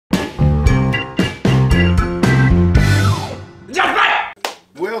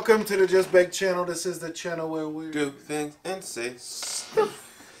Welcome to the Just Bake channel. This is the channel where we do things and say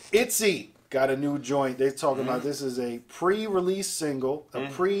stuff. ITZY got a new joint. They're talking about this is a pre-release single, a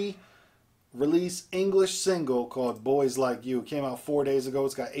pre-release English single called Boys Like You. It came out 4 days ago.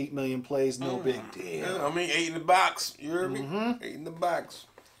 It's got 8 million plays. No big deal. Yeah, I mean, 8 in the box. You heard me? 8 in the box.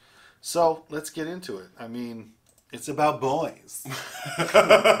 So let's get into it. I mean, it's about boys.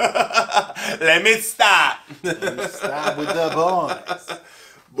 Let me start. Let me start with the boys.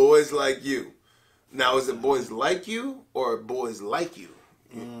 Boys Like You. Now, is it boys like you or boys like you?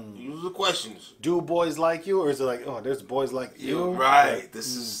 Use the questions. Do boys like you, or is it like, oh, there's boys like you? Right. Like,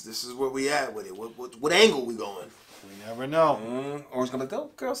 This is where we at with it. What angle we going? We never know. Or it's gonna be,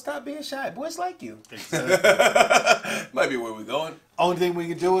 oh, girl, stop being shy. Boys like you. Exactly. Might be where we going. Only thing we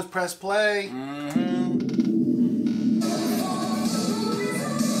can do is press play.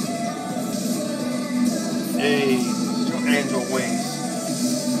 Hey, your angel wings.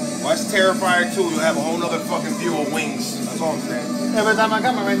 Watch Terrifier 2, you'll have a whole nother fucking view of wings. That's all I'm saying. Every time I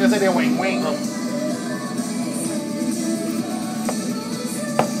come around, they say they're wing, wing.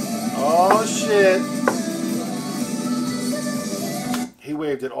 Oh, shit. He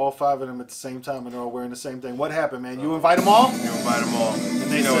waved at all 5 of them at the same time and they're all wearing the same thing. What happened, man? You invite them all? You invite them all.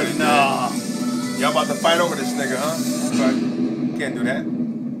 And they said, nah. Y'all about to fight over this nigga, huh? Right. Can't do that.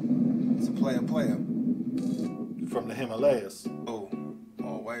 It's a player. From the Himalayas. Oh,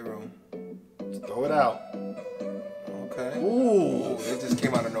 white room. Throw it out. Okay. Ooh. It just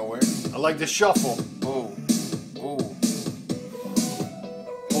came out of nowhere. I like the shuffle. Ooh.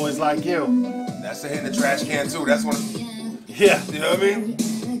 Boys Like You. That's a hit in the trash can, too. That's one. Yeah. You know what I mean?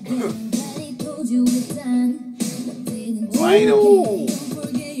 Ooh.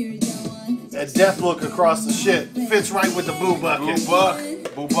 That death look across the shit fits right with the Boo Bucket.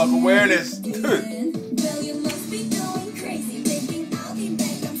 Boo Buck awareness.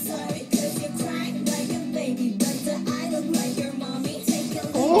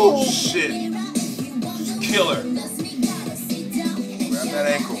 Oh shit. Just kill her. Grab that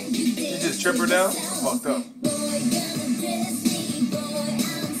ankle. You just trip her down? Fucked up.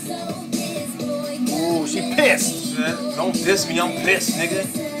 Ooh, she pissed. Shit. Don't diss me, I'm pissed, nigga.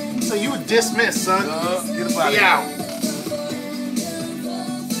 So you were dismissed, son. Get up out of Be here. out.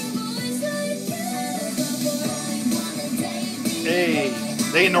 Hey,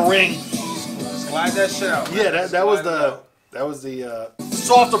 they in the ring. Slide that shit out. Yeah, that was the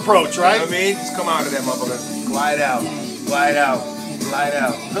soft approach, right? You know what I mean? Just come out of that motherfucker. Glide out. Glide out. Glide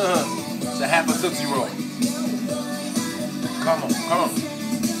out. It's a half a Tootsie Roll. Come on.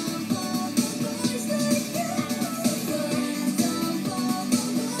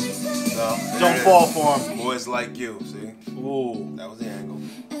 So, Don't fall for him. Boys Like You, see? Ooh. That was the angle.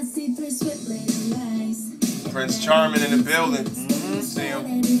 Prince Charming in the building. See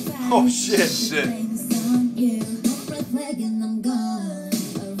him? Oh, shit.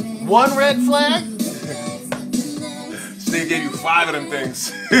 One red flag? Steve gave you 5 of them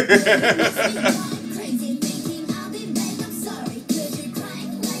things.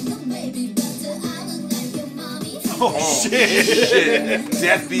 Oh, shit.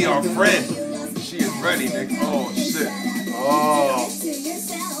 Death be our friend. She is ready, nigga. Oh, shit. Oh.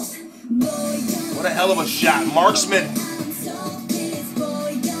 What a hell of a shot. Marksman.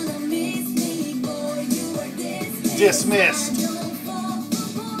 Dismissed.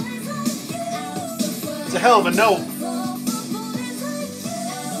 It's a hell of a note.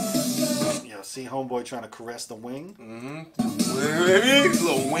 Yo, see homeboy trying to caress the wing?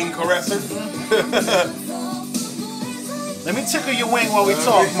 Little wing caresser. Let me tickle your wing while we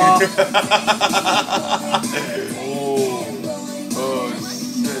talk, Ma. Oh, shit.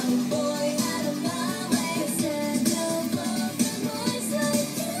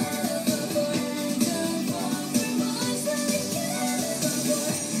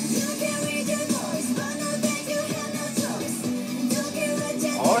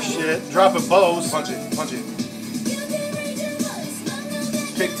 Oh, shit. Dropping bows. Punch it.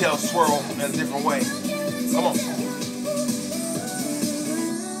 Pigtail swirl in a different way. Come on.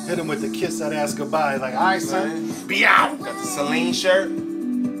 Hit him with the kiss that ass goodbye. Like, all right, son. Be out. Got the Celine shirt.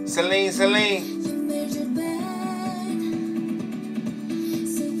 Celine.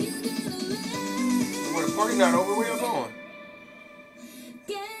 Well, the party not over. Where you going?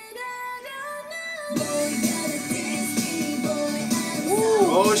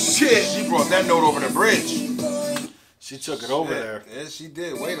 Oh, shit. She brought that note over the bridge. She took it over there. Yeah, she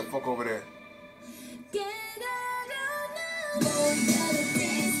did. Way the fuck over there.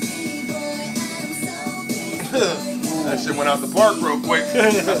 That shit went out the park real quick.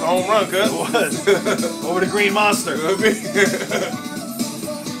 That's a home run, cuz. It was. Over the Green Monster.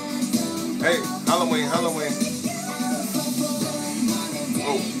 Hey, Halloween.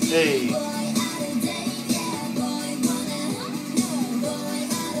 Oh. Hey.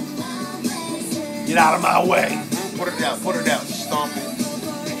 Get out of my way. Put her down. Stomp it.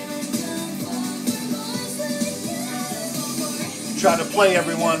 Try to play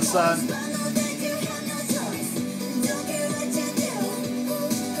everyone, son.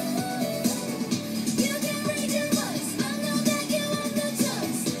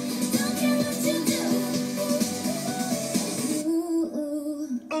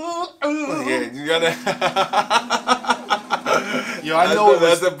 Yeah, you gotta. Yo, I know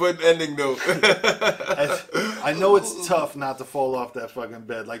that's a good ending note. I know it's tough not to fall off that fucking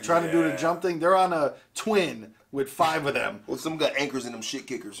bed. Like trying to do the jump thing. They're on a twin with 5 of them. Well, some got anchors in them shit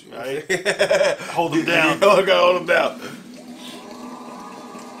kickers. You know? Right? Hold them down. You gotta hold them down.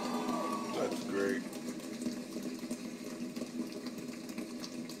 That's great.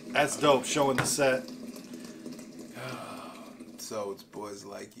 That's dope. Showing the set. So it's boys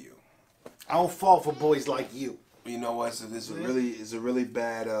like you. I don't fall for boys like you. You know what? So this is a really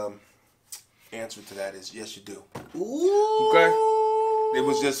bad answer to that. Is yes, you do. Ooh. Okay. It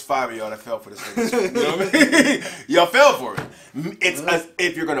was just 5 of y'all that fell for this thing. You know what I mean? Y'all fell for it. It's as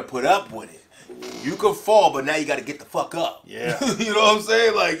if you're gonna put up with it. You can fall, but now you got to get the fuck up. Yeah. You know what I'm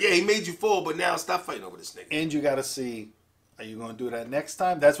saying? Like, yeah, he made you fall, but now stop fighting over this nigga. And you got to see. Are you going to do that next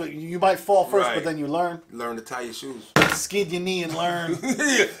time? That's what you might fall first, Right. but then you learn. Learn to tie your shoes. Skid your knee and learn.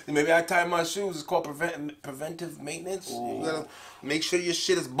 Maybe I tie my shoes. It's called preventive maintenance. Ooh. You gotta make sure your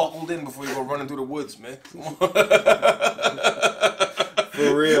shit is buckled in before you go running through the woods, man.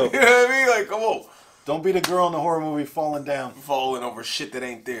 For real. You know what I mean? Like, come on. Don't be the girl in the horror movie falling down. Falling over shit that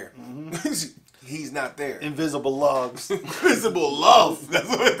ain't there. He's not there. Invisible logs. Invisible love. That's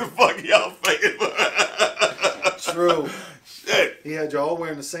what the fuck y'all fighting for. True. Shit. He had you all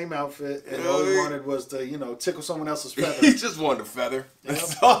wearing the same outfit, and all he wanted was to, tickle someone else's He feather. just wanted a feather. Yep.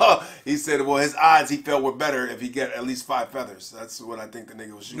 That's all. He said, well, his odds he felt were better if he get at least 5 feathers. That's what I think the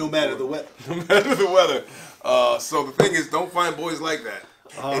nigga was shooting No matter for. the weather. No matter the weather. So the thing is, don't find boys like that.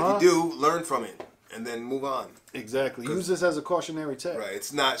 If you do, learn from it and then move on. Exactly. Use this as a cautionary tale. Right.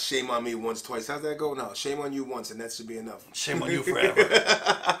 It's not shame on me once, twice. How's that go? No, shame on you once, and that should be enough. Shame on you forever.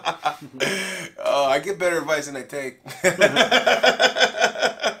 I get better advice than I take.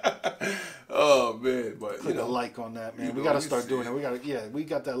 Oh man, but Click a like on that, man. We know, got to you start see doing it. We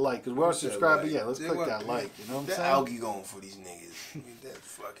got that like because we're all subscribed. But yeah, let's click that like. You know what I'm that saying? algae going for these niggas. That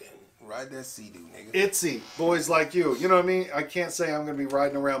fucking ride that sea-doo, nigga. ITZY, boys like you. You know what I mean? I can't say I'm gonna be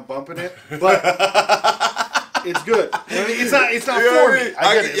riding around bumping it, but it's good. You know what I mean? It's not for me.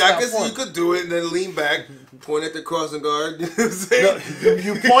 I get it. I guess you could do it and then lean back, point at the crossing guard. You know what I'm saying? No,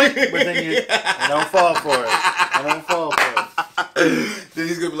 you point, but then I don't fall for it. I don't fall for it. Then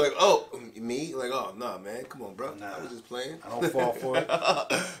he's gonna be like, "Oh, me?" Like, "Oh, nah, man, come on, bro. Nah. I was just playing." I don't fall for it.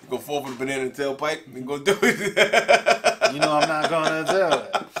 You gonna fall for the banana tailpipe? You gonna do it? You know I'm not gonna do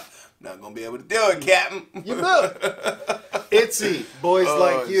it. Not gonna be able to do it, Captain. You will. ITZY, boys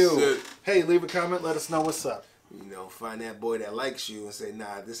like you. Shit. Hey, leave a comment. Let us know what's up. You know, find that boy that likes you and say,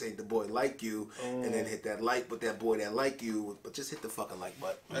 nah, this ain't the boy like you. And then hit that like with that boy that like you. But just hit the fucking like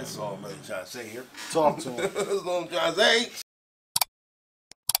button. That's all I'm really trying to say here. Talk to him. That's all I'm trying to say.